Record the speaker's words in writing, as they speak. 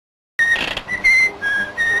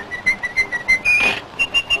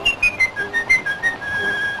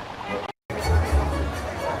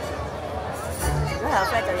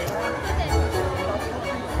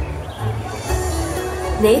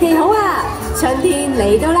你哋好啊！春天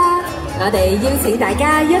嚟到啦，我哋邀請大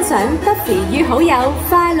家欣賞 Duffy 與好友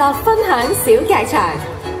快樂分享小劇場，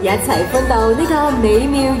一齊歡度呢個美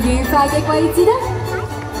妙愉快嘅季節啦！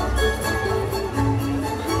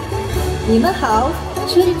你們好，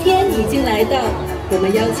春天已經來到，我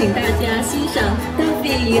們邀請大家欣賞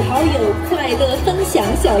Duffy 與好友快樂分享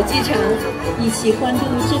小劇場，一起歡度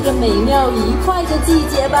這個美妙愉快的季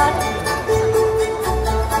節吧。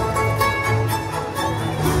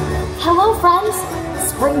Hello, friends!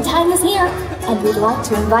 Springtime is here, and we'd like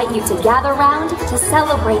to invite you to gather round to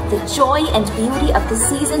celebrate the joy and beauty of the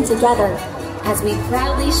season together as we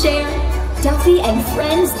proudly share Duffy and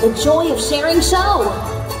Friends, the Joy of Sharing show.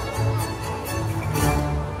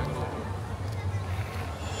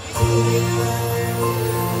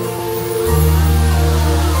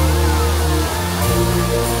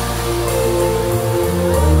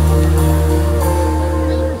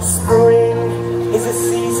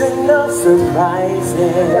 Surprises.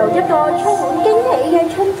 有一個充滿驚喜嘅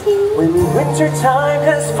春天。When winter time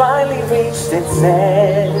has finally reached its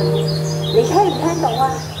end. 你聽唔聽到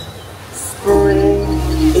啊 Spring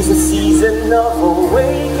is a season of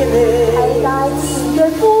awakening. 係大自然嘅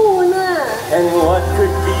呼喚啊 And what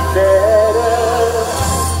could be better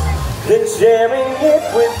than sharing it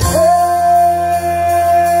with friends?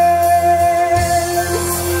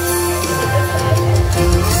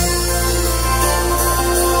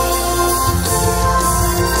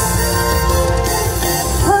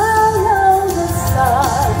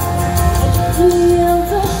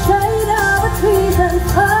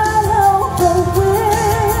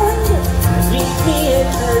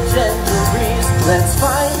 Let's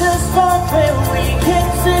find a spot where we can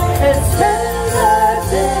sit and spend the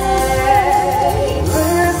day.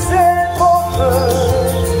 Listen for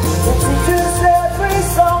good. It teaches every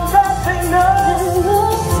song that they know.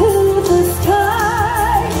 Look to the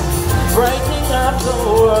sky, brightening up the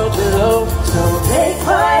world below. So take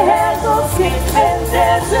my hand, go skip and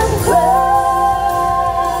dance and play.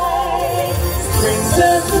 Brings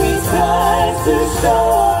the sweet skies to show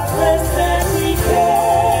our friends that we care.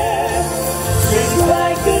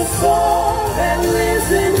 Like a song that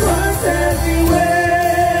lives in hearts everywhere.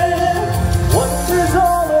 Wonders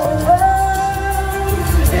all around,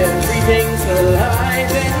 everything's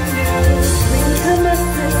alive and new. Spring come up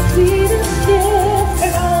the sweetest gift,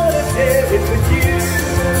 and I wanna share it with you.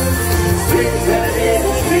 Spring's got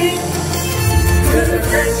everything, 'cause the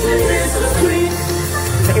friendship is so sweet.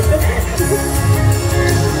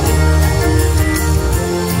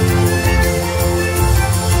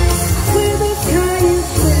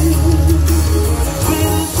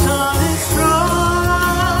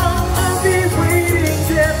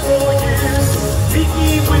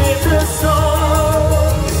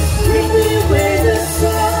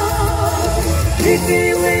 Hit me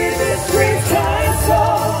with a springtime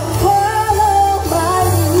song. Follow my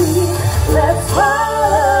lead. Let's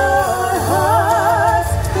follow our hearts.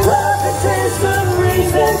 Love the taste of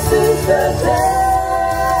reason to the day.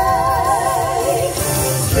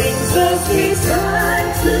 Brings the sweet time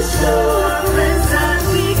to show our friends that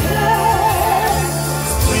we care.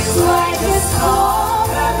 It's like a song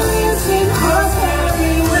that lives in hearts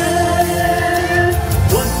everywhere.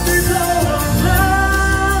 Wonders all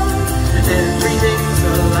around. Everything's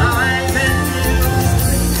alive and new.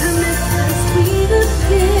 And it's the sweetest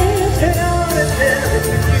gift, and I wanna share it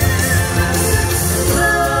with you.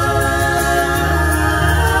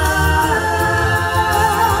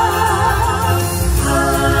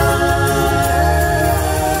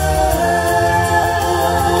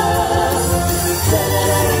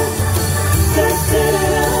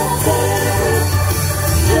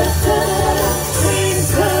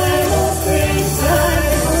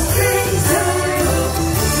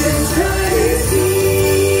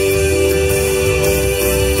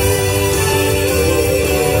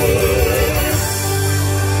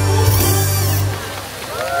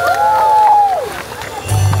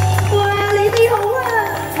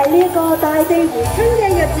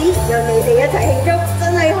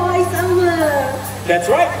 That's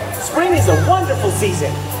right. Spring is a wonderful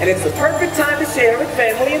season, and it's the perfect time to share with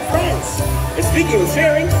family and friends. And speaking of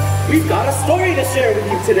sharing, we've got a story to share with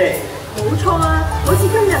you today. 冇錯啊，好似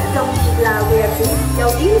今日咁熱鬧嘅日子，又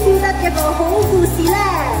點少得一個好故事呢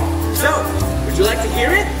So, would you like to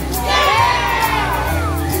hear it? Yeah!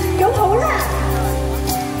 咁好啦！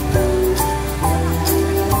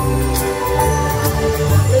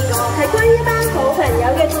呢個係關於一班好朋友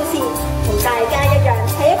嘅故事，同大家一樣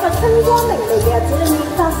喺一個春光明媚嘅日子裏面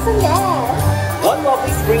發生嘅。One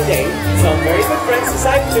lovely spring day, some very good friends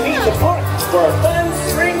decided to meet in the park for a fun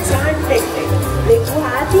springtime picnic. 你估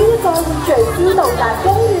下邊一個會最先到達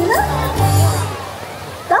公園呢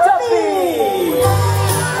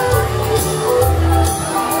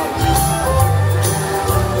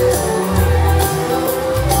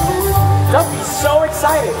？Duffy's so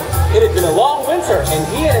excited. It had been a long winter, and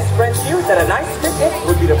he and his friends knew that a nice picnic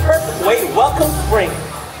would be the perfect way to welcome spring.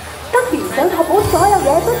 Duffy 想確保所有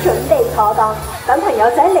嘢都準備妥當，等朋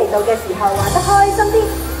友仔嚟到嘅時候玩得開心啲。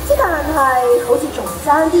之但係好似仲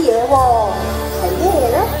爭啲嘢喎，係咩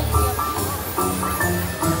呢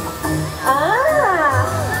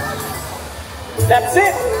？That's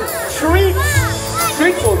it! Treats!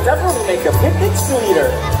 Treats will definitely make a picnic sweeter.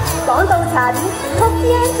 講到茶點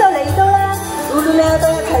 ，CookieAnn 就嚟到啦，Olu Mel 都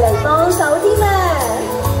一齊嚟幫手添啊！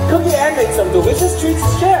 CookieAnn made some delicious treats to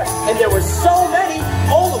share, and there were so many,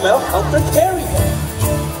 Olu Mel helped her carry them.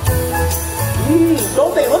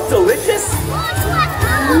 Don't they look delicious?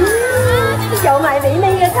 有埋美味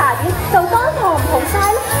嘅茶點，就當堂唔同晒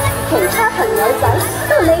啦！其他朋友仔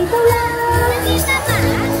都嚟到啦！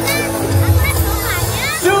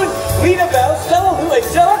 Soon, LinaBell, StellaLou, and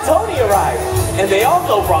Gelatoni arrived, and they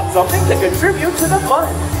also brought something to contribute to the fun.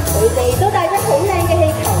 佢哋都帶咗好靚嘅氣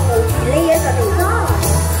球佈置呢一個地方。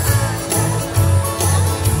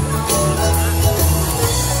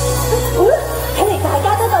睇嚟大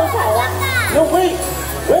家都到齊啦。No, wait!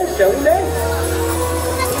 Where's ShellieMay?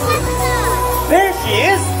 There she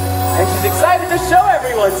is! And she's excited to show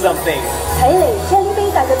everyone something. 睇嚟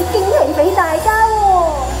ShellieMay 帶咗啲驚喜俾大家喎。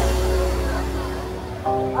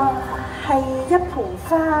係一盆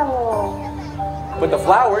花喎。But the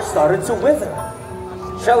flowers started to wither.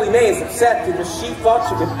 ShellieMay is upset because she thought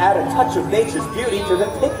she could add a touch of nature's beauty to the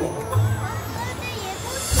picnic.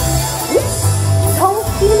 唔通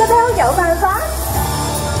LinaBell 有辦法？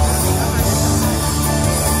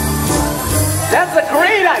 That's a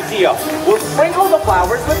great idea! We'll sprinkle the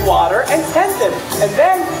flowers with water and tend them, and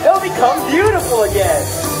then they'll become beautiful again.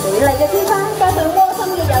 美麗嘅天花加上窩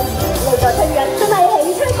心嘅友誼，呢個春日真係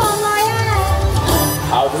喜出望外啊！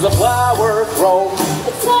 How does a flower grow?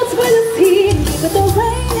 It starts with a seed, with the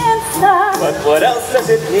rain and sun. But what else does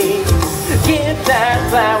it need? Give that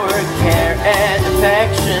flower care and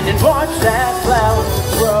affection and watch that flower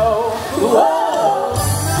grow. Whoa!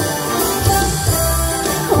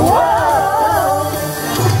 Whoa!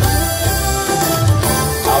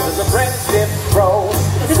 How does a friendship grow?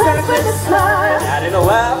 It starts with a smile, Add in a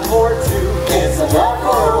laugh or two, it's a love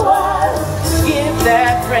for a while. Give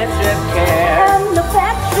that friendship care. and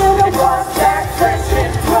affection and watch that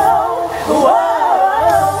friendship grow. Whoa!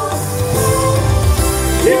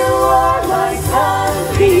 You are my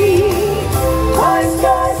sunbeam, my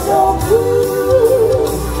sky so blue.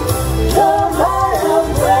 You're my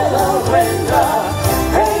umbrella when the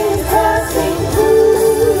rain's passing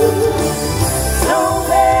through. So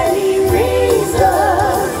many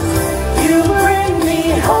reasons you bring me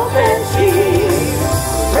hope and cheer.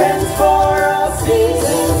 Friends for all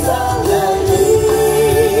seasons underneath.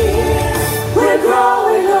 We're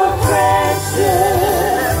growing up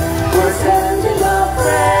friendship. We're sending up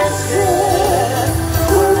friendship.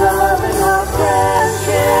 We're loving our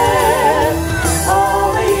friendship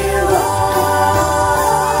all year long.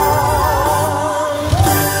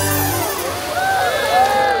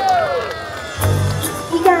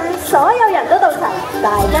 而家所有人都到齊，大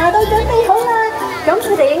家都準備好啦。咁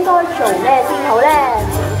佢哋應該做咩先好呢？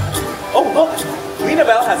 Oh, look!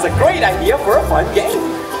 LinaBell has a great idea for a fun game.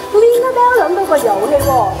 LinaBell 諗到個遊戲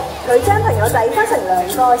喎，佢將朋友仔分成兩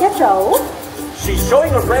個一組。 She's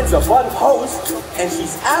showing her friends a fun pose, and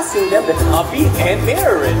she's asking them to copy and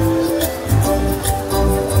mirror it.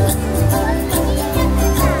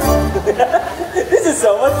 This is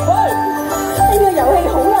so much fun! 呢個遊戲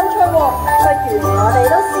好有趣喎，不如我哋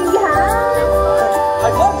都試下。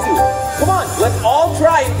 I'd love to! Come on, let's all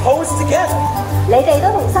try and pose together. 你哋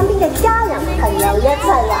都同身邊嘅家人朋友一齊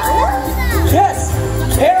玩啦。 Yes!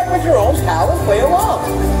 Pair up with your own pal and play along.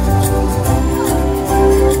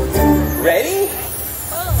 Ready?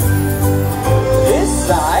 This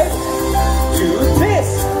side, do this.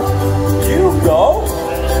 You go,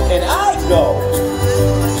 and I go.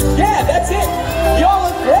 Yeah, that's it. Y'all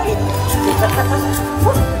look great.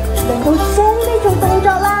 輪到 ShellieMay 做動作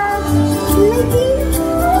啦，呢邊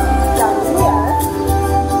咁樣，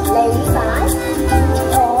你擺，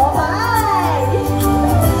我擺，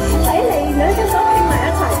睇嚟兩隻手拼埋一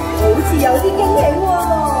齊，好似有啲驚喜喎。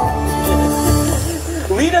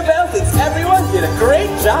 LinaBell thinks everyone did a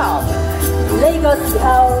great job. 呢個時候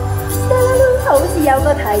StellaLou 好似有個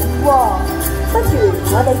提議喎，不如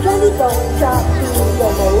我哋將啲動作變做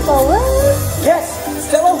舞步啊！ Yes,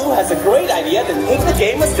 StellaLou has a great idea to take the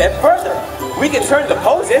game a step further. We can turn the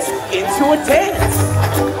poses into a dance.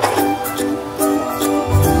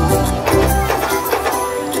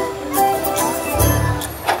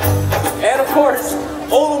 And of course,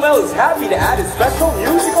 Olu Mel is happy to add his special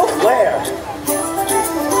musical flair.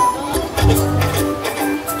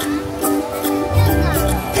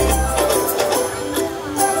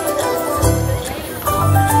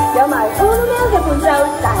 有埋 Olu Mel 嘅伴奏，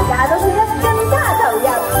大家都變得更加投入。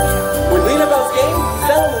With LinaBell's game,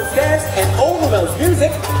 StellaLou's dance, and Olu Mel's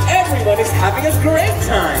music, everyone is having a great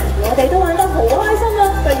time. 我哋都玩得好開心啊！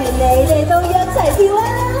不如你哋都一齊跳啊！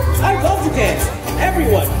 I love to dance.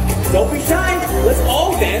 Everyone, don't be shy. Let's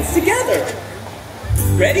all dance together.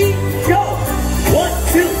 Ready? Go. 1,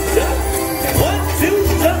 2, jump. 1, 2,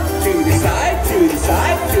 jump. To the side, to the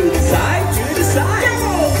side, to the side, to the side.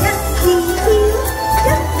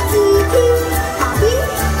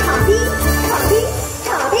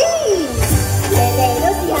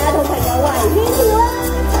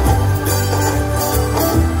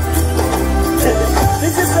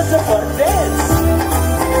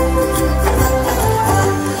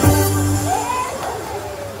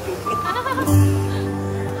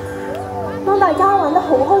 當大家玩得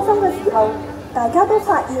好開心嘅時候，大家都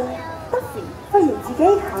發現 Duffy 忽然自己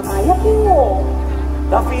行埋一邊喎。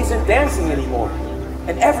Duffy isn't dancing anymore,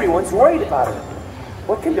 and everyone's worried about her.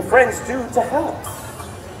 What can the friends do to help?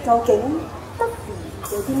 究竟 Duffy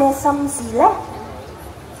有啲咩心事呢？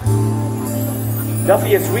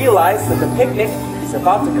 Duffy has realized that the picnic is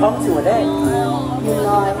about to come to an end. 原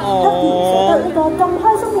來 Duffy 唔捨得呢個咁開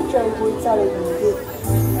心嘅聚會就嚟完結，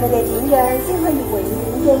佢哋點樣先可以永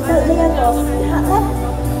遠記得呢一個時刻呢？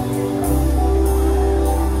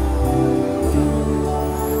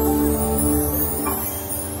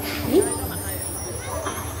咦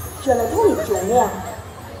 ？Gelatoni 做咩啊？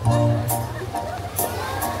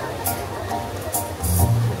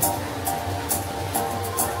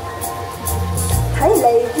睇嚟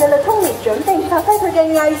Gelatoni 準備發揮佢嘅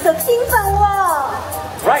藝術天分喎。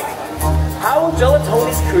Right. How will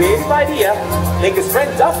Gelatoni's creative idea make his friend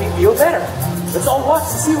Duffy feel better? Let's all watch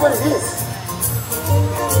to see what it is.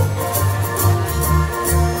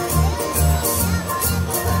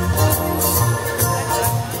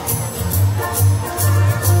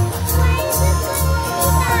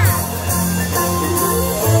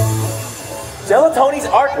 Gelatoni's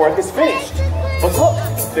artwork is finished. But look,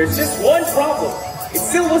 there's just one problem. It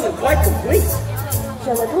still wasn't quite complete.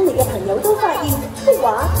 Gelatoni 嘅朋友都發現幅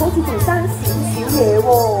畫好似仲爭少少嘢喎。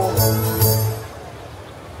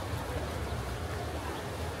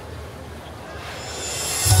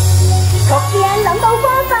CookieAnn 諗到方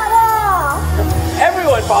法喎。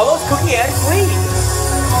Everyone follows CookieAnn's lead.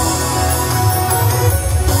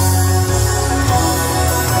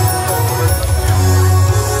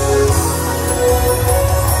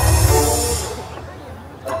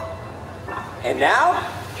 And now,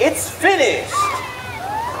 it's finished!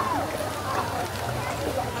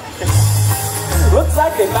 Looks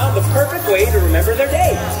like they found the perfect way to remember their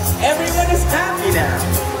day. Everyone is happy now.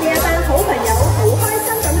 呢一班好朋友好開心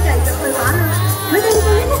咁繼續去玩啊！佢哋對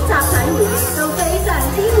呢一集體回憶都非常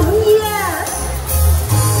之滿意啊！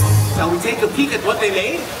 Shall we take a peek at what they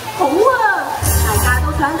made? 好啊！大家都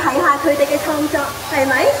想睇下佢哋嘅創作，係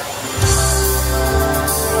咪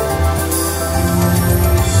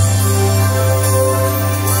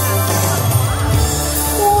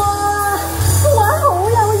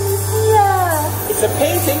？It's a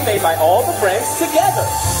painting made by all the friends together.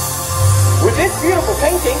 With this beautiful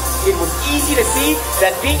painting, it was easy to see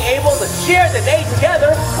that being able to share the day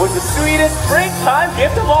together was the sweetest springtime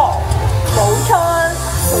gift of all. 冇錯啊，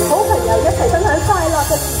同好朋友一齊分享快樂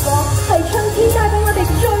嘅時光，係春天帶俾我哋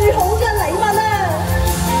最好嘅禮物啊！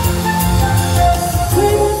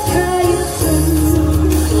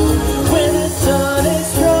 When the sun is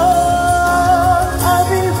strong, I'll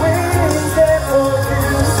be waiting there for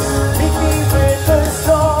you. Meet me with a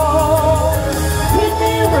song. Meet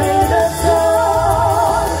me with a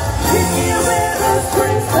song. Meet me with a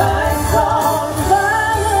springtime song.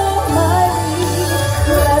 Follow my lead.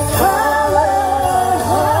 Let's follow our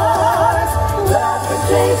hearts. Laugh and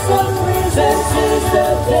taste some reason. Tis the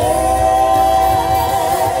day.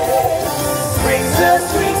 Brings us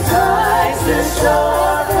sweet times and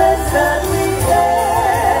shortness that we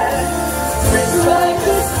had. Brings like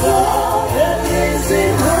the song that is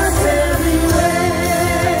in hearts everywhere.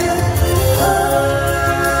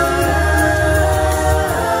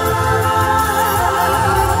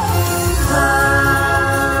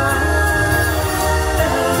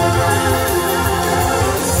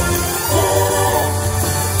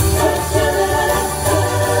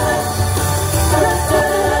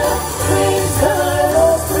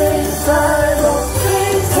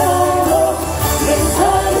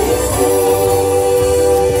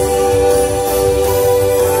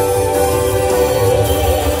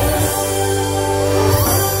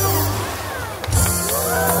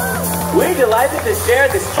 share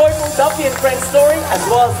this joyful Duffy and Friends story as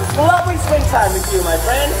well as this lovely springtime with you, my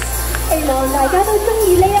friends. 希望大家都中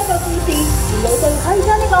意呢一個故事，而你哋可以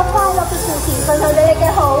將呢個快樂嘅故事分享俾你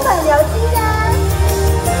嘅好朋